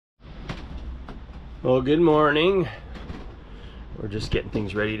Well, good morning. We're just getting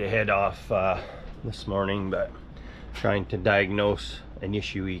things ready to head off this morning, but trying to diagnose an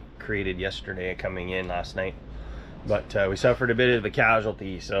issue we created yesterday coming in last night. But we suffered a bit of a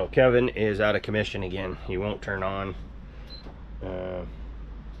casualty, so Kevin is out of commission again. He won't turn on.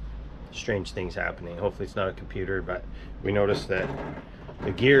 Strange things happening. Hopefully it's not a computer, but we noticed that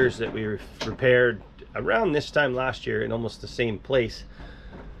the gears that we repaired around this time last year in almost the same place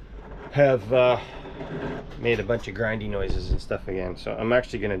have made a bunch of grindy noises and stuff again. So I'm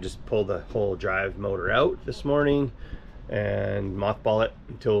actually going to just pull the whole drive motor out this morning and mothball it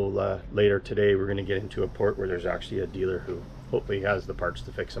until later today. We're going to get into a port where there's actually a dealer who hopefully has the parts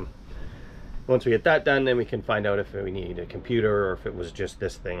to fix them. Once we get that done, then we can find out if we need a computer or if it was just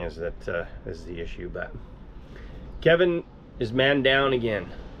this thing is the issue. But Kevin is man down again.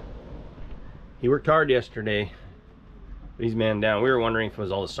 He worked hard yesterday, but he's man down. We were wondering if it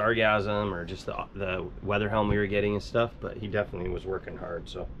was all the sargassum or just the weather helm we were getting and stuff, but he definitely was working hard.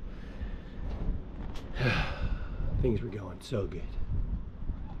 So things were going so good.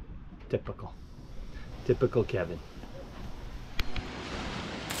 Typical Kevin.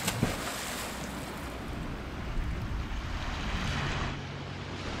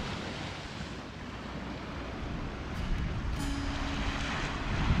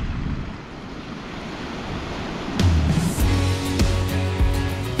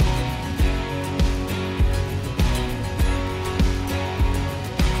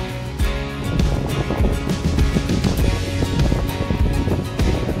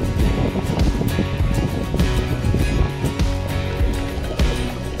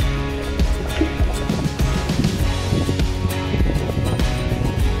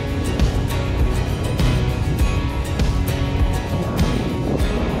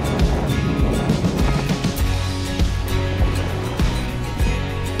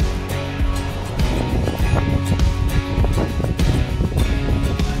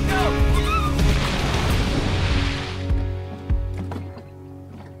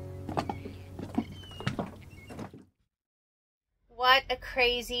 What a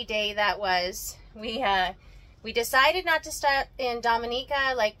crazy day that was. We decided not to start in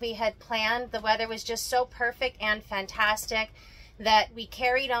Dominica like we had planned. The weather was just so perfect and fantastic that we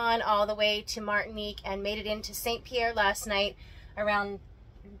carried on all the way to Martinique and made it into St. Pierre last night around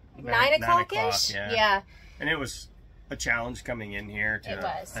 9 o'clock-ish. Yeah. And it was a challenge coming in here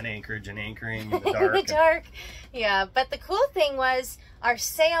to an anchorage and anchoring in the dark. In the dark. Yeah, but the cool thing was our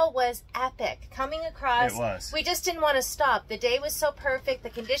sail was epic. Coming across, it was. We just didn't want to stop. The day was so perfect. The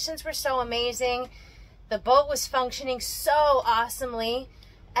conditions were so amazing. The boat was functioning so awesomely.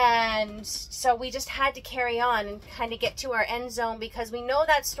 And so we just had to carry on and kind of get to our end zone because we know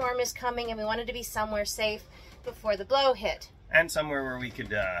that storm is coming and we wanted to be somewhere safe before the blow hit. And somewhere where we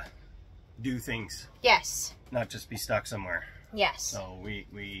could do things. Yes. Not just be stuck somewhere. Yes. So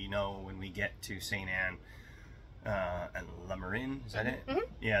we know when we get to St. Anne and La Marine, is that it? Mm-hmm.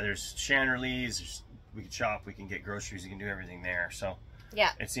 Yeah, there's Chanterlies, we can shop, we can get groceries, you can do everything there. So yeah,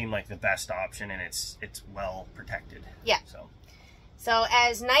 it seemed like the best option, and it's well protected. Yeah. So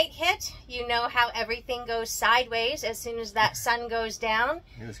as night hit, you know how everything goes sideways as soon as that sun goes down.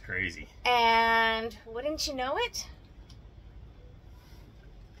 It was crazy. And wouldn't you know it?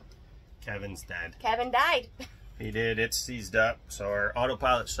 Kevin's dead. Kevin died. He did. It seized up. So our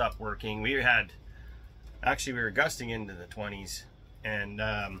autopilot stopped working. We were gusting into the 20s, and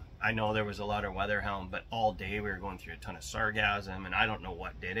I know there was a lot of weather helm, but all day we were going through a ton of sargassum, and I don't know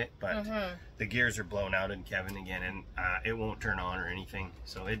what did it, but the gears are blown out in Kevin again, and it won't turn on or anything.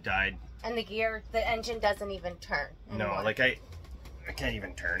 So it died. And the engine doesn't even turn anymore. No, like I can't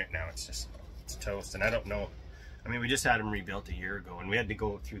even turn it now. It's toast, and I don't know. I mean, we just had them rebuilt a year ago, and we had to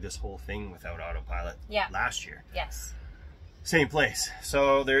go through this whole thing without autopilot last year. Yes. Same place.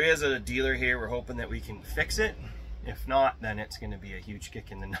 So there is a dealer here. We're hoping that we can fix it. If not, then it's going to be a huge kick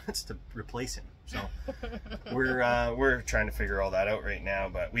in the nuts to replace him. So we're trying to figure all that out right now.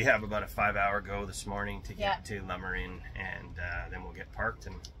 But we have about a 5-hour go this morning to get to La Marine, and then we'll get parked,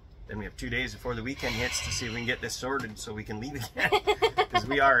 and then we have 2 days before the weekend hits to see if we can get this sorted so we can leave again, because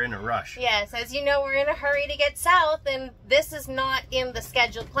we are in a rush. Yes, as you know, we're in a hurry to get south, and this is not in the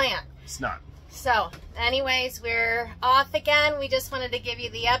scheduled plan. It's not. So, anyways, we're off again. We just wanted to give you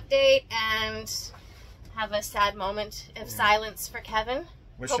the update and have a sad moment of silence for Kevin.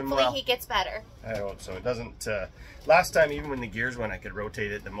 Hopefully he gets better. I hope so. It doesn't, last time, even when the gears went, I could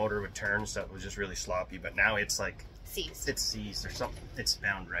rotate it, the motor would turn, so it was just really sloppy, but now it's like seized. It's seized or something. It's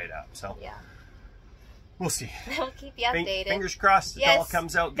bound right up. So yeah, we'll see. We'll keep you updated. Fingers crossed it all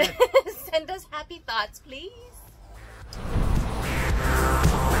comes out good. Send us happy thoughts, please.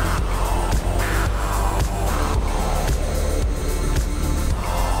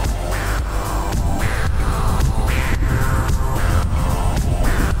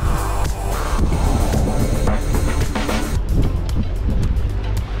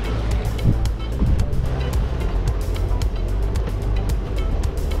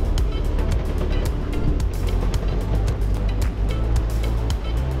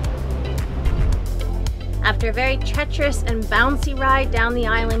 After a very treacherous and bouncy ride down the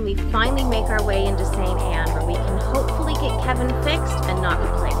island, we finally make our way into St. Anne, where we can hopefully get Kevin fixed and not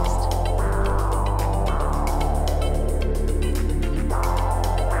replaced.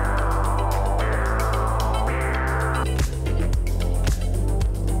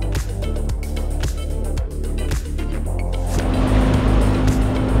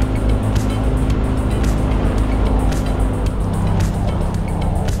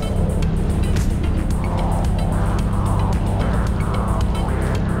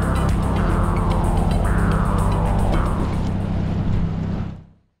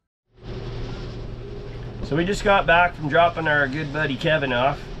 So we just got back from dropping our good buddy Kevin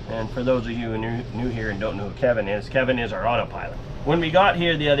off, and for those of you who are new here and don't know who Kevin is our autopilot. When we got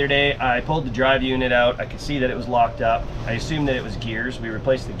here the other day, I pulled the drive unit out. I could see that it was locked up. I assumed that it was gears. We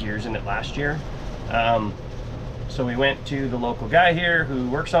replaced the gears in it last year. So we went to the local guy here who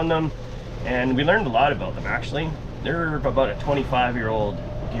works on them, and we learned a lot about them actually. They're about a 25-year-old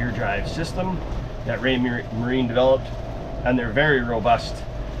gear drive system that Ray Marine developed, and they're very robust.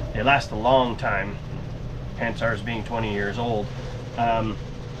 They last a long time, hence ours being 20 years old.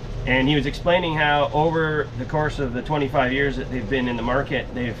 And he was explaining how over the course of the 25 years that they've been in the market,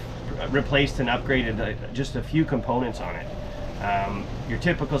 they've replaced and upgraded just a few components on it. Your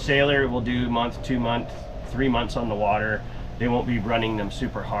typical sailor will do month, 2 months, 3 months on the water. They won't be running them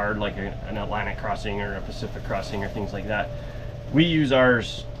super hard like an Atlantic crossing or a Pacific crossing or things like that. We use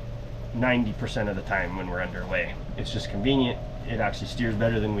ours 90% of the time when we're underway. It's just convenient. It actually steers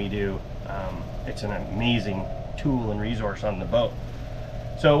better than we do. It's an amazing tool and resource on the boat.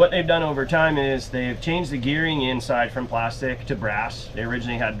 So what they've done over time is they've changed the gearing inside from plastic to brass. They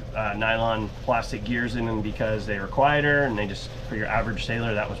originally had nylon plastic gears in them because they were quieter, and they just, for your average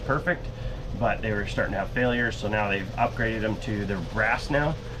sailor, that was perfect. But they were starting to have failures, so now they've upgraded them to their brass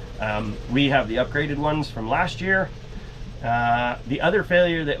now. We have the upgraded ones from last year. The other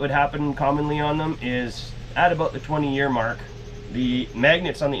failure that would happen commonly on them is at about the 20-year mark, the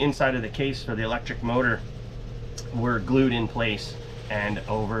magnets on the inside of the case for the electric motor were glued in place, and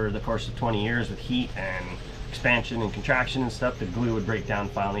over the course of 20 years with heat and expansion and contraction and stuff, the glue would break down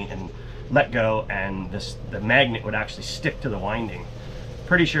finally and let go, and the magnet would actually stick to the winding.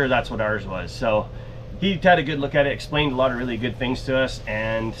 Pretty sure that's what ours was. So he had a good look at it, explained a lot of really good things to us,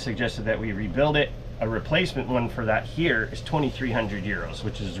 and suggested that we rebuild it. A replacement one for that here is 2,300 euros,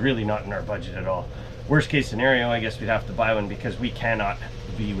 which is really not in our budget at all. Worst case scenario, I guess we'd have to buy one because we cannot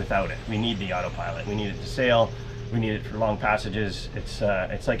be without it. We need the autopilot. We need it to sail. We need it for long passages.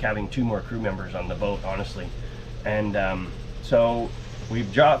 It's like having 2 more crew members on the boat, honestly. And so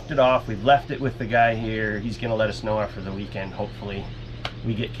we've dropped it off. We've left it with the guy here. He's gonna let us know after the weekend. Hopefully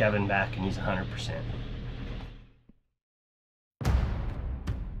we get Kevin back and he's 100%.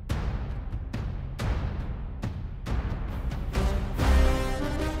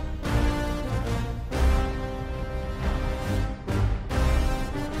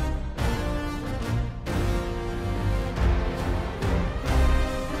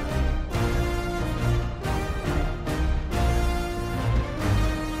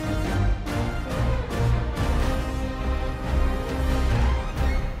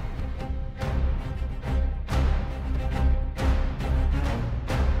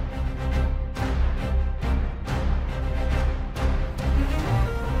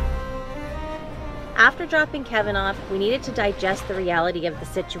 After dropping Kevin off, we needed to digest the reality of the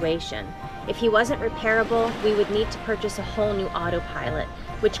situation. If he wasn't repairable, we would need to purchase a whole new autopilot,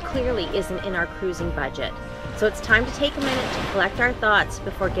 which clearly isn't in our cruising budget. So it's time to take a minute to collect our thoughts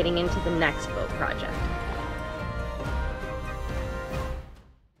before getting into the next boat project.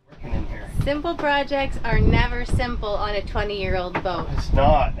 Simple projects are never simple on a 20-year-old boat. It's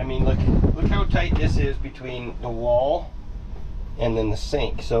not. I mean, look how tight this is between the wall and then the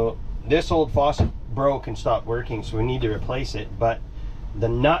sink. So this old faucet broke and stopped working, so we need to replace it, but the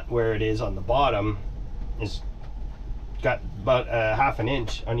nut where it is on the bottom is got about a ½ an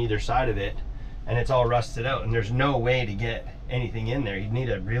inch on either side of it, and it's all rusted out, and there's no way to get anything in there. You'd need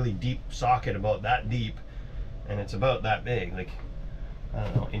a really deep socket, about that deep, and it's about that big, like, I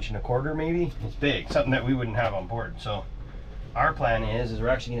don't know, 1.25 inches maybe. It's big, something that we wouldn't have on board. So our plan is we're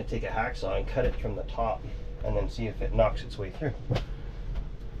actually going to take a hacksaw and cut it from the top and then see if it knocks its way through.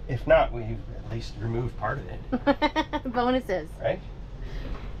 If not, we've at least removed part of it. Bonuses. Right?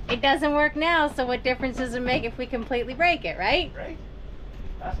 It doesn't work now, so what difference does it make if we completely break it, right? Right.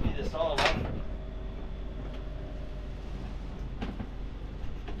 Ask me this all along.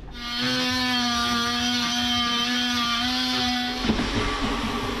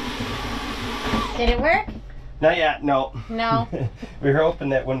 Did it work? Not yet, no. No. We were hoping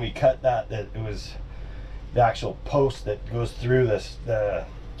that when we cut that it was the actual post that goes through the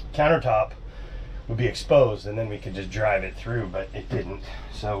countertop would be exposed, and then we could just drive it through, but it didn't.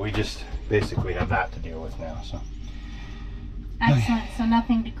 So we just basically have that to deal with now. So excellent. So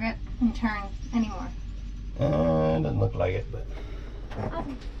nothing to grip and turn anymore. Doesn't look like it, but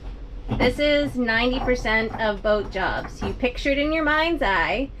awesome. This is 90% of boat jobs. You picture it in your mind's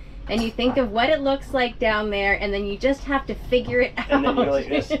eye, and you think of what it looks like down there, and then you just have to figure it out. And then you go like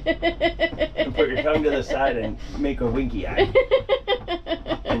this. You put your tongue to the side and make a winky eye.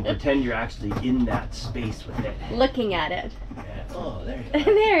 And pretend you're actually in that space with it. Looking at it. Yeah. Oh, there you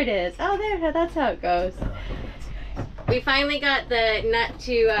go. There it is. Oh, there. That's how it goes. We finally got the nut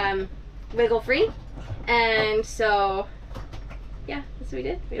to wiggle free. And so, yeah, that's what we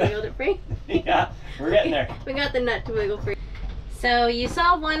did. We wiggled it free. Yeah, we're getting there. We got the nut to wiggle free. So you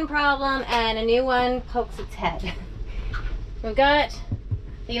solve one problem and a new one pokes its head. We've got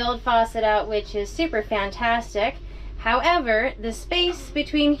the old faucet out, which is super fantastic. However, the space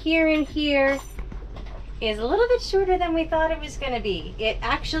between here and here is a little bit shorter than we thought it was going to be. It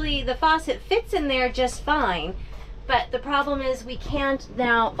actually, the faucet fits in there just fine, but the problem is we can't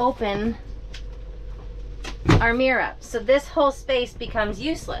now open our mirror up. So this whole space becomes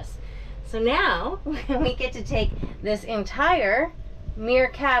useless. So now we get to take this entire mirror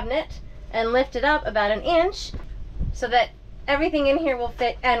cabinet and lift it up about 1 inch so that everything in here will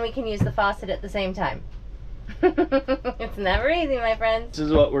fit and we can use the faucet at the same time. It's never easy, my friends. This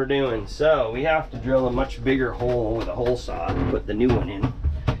is what we're doing. So we have to drill a much bigger hole with a hole saw to put the new one in.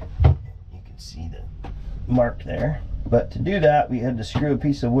 You can see the mark there. But to do that, we had to screw a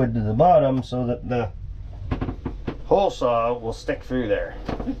piece of wood to the bottom so that the hole saw will stick through there.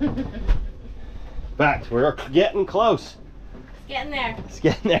 But we're getting close. It's getting there. It's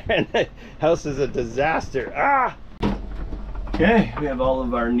getting there, and the house is a disaster. Ah! Okay, we have all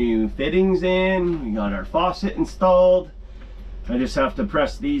of our new fittings in. We got our faucet installed. I just have to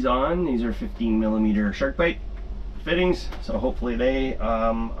press these on. These are 15mm shark bite fittings, so hopefully they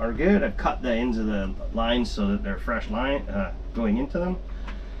are good. I've cut the ends of the lines so that they're fresh line going into them.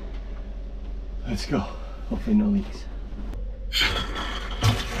 Let's go. Hopefully no leaks.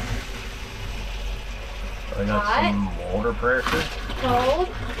 I got Hot. some water pressure. Cold.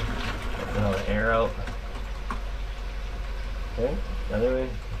 Getting all the air out. Okay, other way.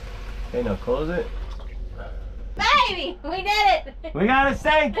 Okay, now close it. Baby, we did it. We got a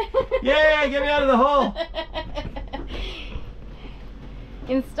sink! Yay, get me out of the hole!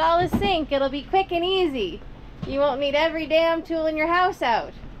 Install a sink. It'll be quick and easy. You won't need every damn tool in your house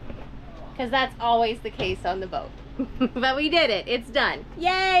out. Because that's always the case on the boat. But we did it. It's done.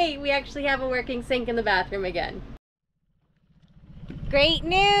 Yay! We actually have a working sink in the bathroom again. Great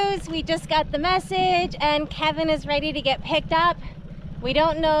news! We just got the message and Kevin is ready to get picked up. We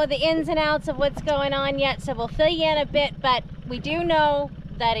don't know the ins and outs of what's going on yet, so we'll fill you in a bit, but we do know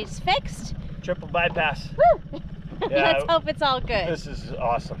that it's fixed. Triple bypass. Woo! Yeah, let's hope it's all good. This is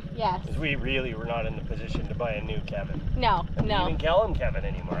awesome. Yes. Because we really were not in the position to buy a new Kevin. No, I don't even call him Kevin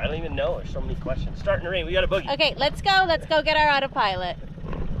anymore. I don't even know. There's so many questions. Starting to rain. We got a boogie. Okay, let's go. Let's go get our autopilot.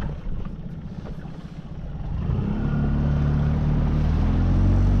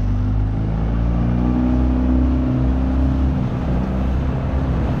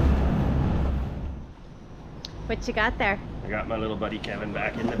 What you got there? I got my little buddy Kevin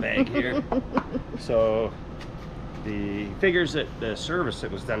back in the bag here. So the figures that the service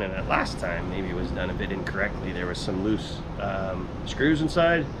that was done in it last time maybe was done a bit incorrectly. There was some loose screws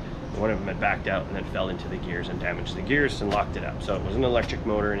inside. One of them had backed out and then fell into the gears and damaged the gears and locked it up. So it wasn't an electric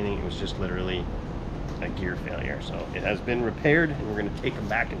motor or anything. It was just literally a gear failure. So it has been repaired and we're going to take them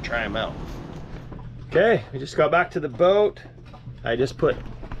back and try them out. Okay, we just got back to the boat. I just put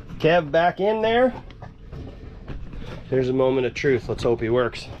Kev back in there. There's a moment of truth. Let's hope he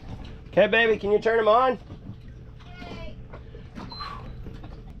works. Okay, baby, can you turn him on? Okay.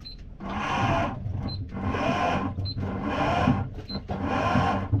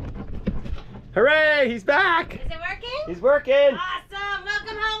 Hooray, he's back! Is it working? He's working! Awesome!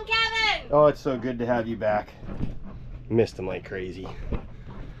 Welcome home, Kevin! Oh, it's so good to have you back. Missed him like crazy.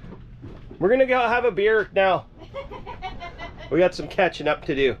 We're gonna go have a beer now. We got some catching up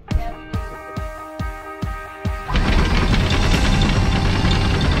to do.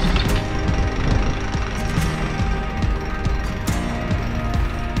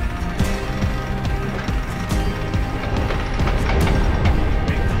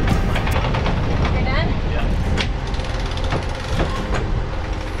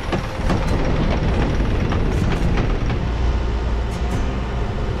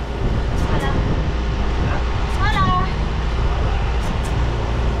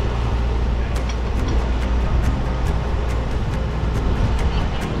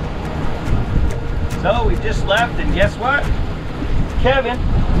 So we just left, and guess what? Kevin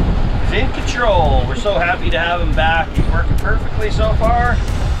is in control. We're so happy to have him back. He's working perfectly so far.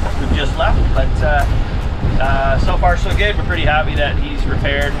 We've just left, but so far so good. We're pretty happy that he's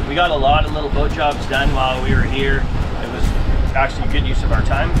repaired. We got a lot of little boat jobs done while we were here. It was actually good use of our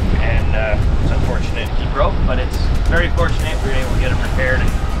time, and it's unfortunate he broke, but it's very fortunate we were able to get him repaired in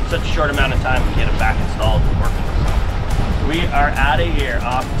such a short amount of time and get him back installed and working. So we are out of here,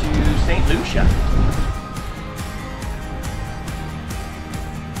 off to St. Lucia.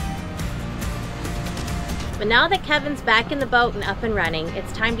 But now that Kevin's back in the boat and up and running,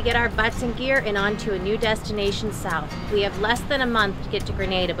 it's time to get our butts in gear and on to a new destination south. We have less than a month to get to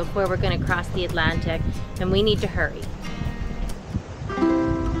Grenada before we're going to cross the Atlantic, and we need to hurry.